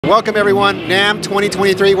Welcome everyone, NAMM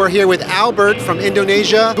 2023. We're here with Albert from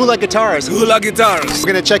Indonesia, Gula Guitars. Gula Guitars.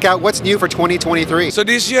 We're going to check out what's new for 2023. So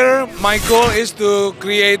this year, my goal is to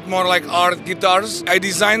create more like art guitars. I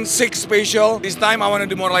designed 6 special. This time I want to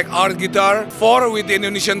do more like art guitar. 4 with the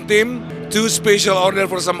Indonesian theme. 2 special order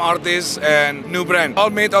for some artists and new brand. All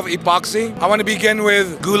made of epoxy. I want to begin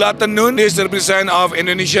with Gula Tenun. This represent of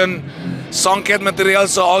Indonesian songket material.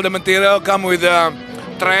 So all the material come with a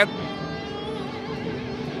thread.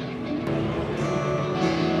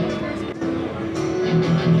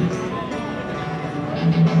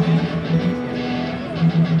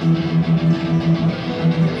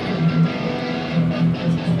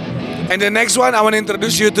 And the next one, I want to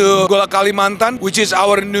introduce you to Gula Kalimantan, which is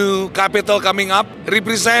our new capital coming up.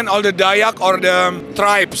 Represent all the Dayak or the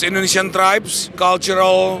tribes, Indonesian tribes,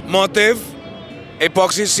 cultural motif,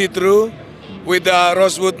 epoxy see-through with the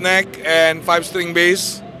rosewood neck and 5-string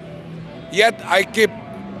bass. Yet I keep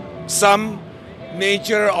some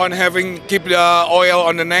nature on keep the oil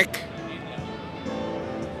on the neck.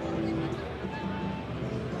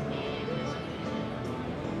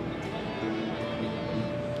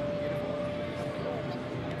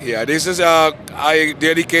 Yeah, this is I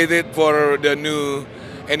dedicated for the new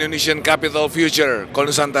Indonesian capital future,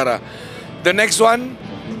 Nusantara. The next one,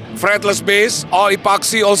 fretless bass, all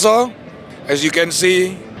epoxy also. As you can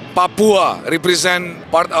see, Papua represent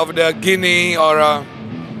part of the Guinea or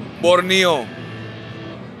Borneo.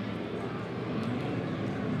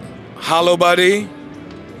 Hollow body.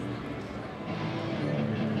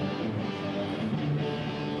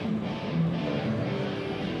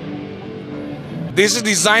 This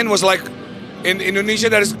design was like, in Indonesia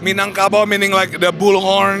there is Minangkabau, meaning like the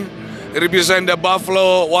bullhorn, represent the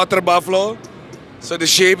buffalo, water buffalo. So the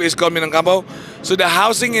shape is called Minangkabau. So the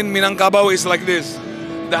housing in Minangkabau is like this.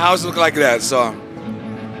 The house looks like that, so.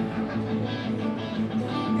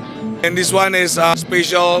 And this one is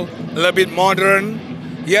special, a little bit modern,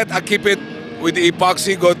 yet I keep it with the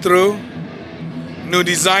epoxy, go through. New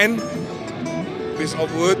design, piece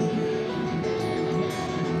of wood.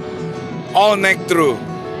 All neck through.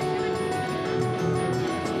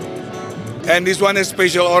 And this one is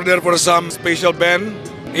special order for some special band.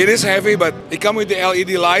 It is heavy, but it comes with the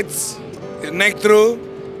LED lights, neck through.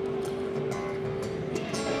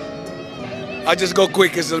 I just go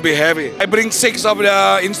quick because it'll be heavy. I bring 6 of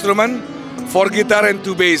the instrument, 4 guitar and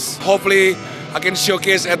 2 bass. Hopefully I can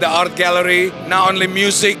showcase at the art gallery, not only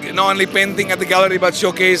music, not only painting at the gallery, but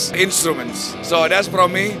showcase instruments. So that's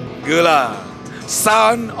from me, Gula.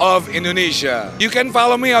 Sound of Indonesia. You can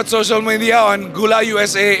follow me on social media on Gula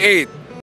USA 8.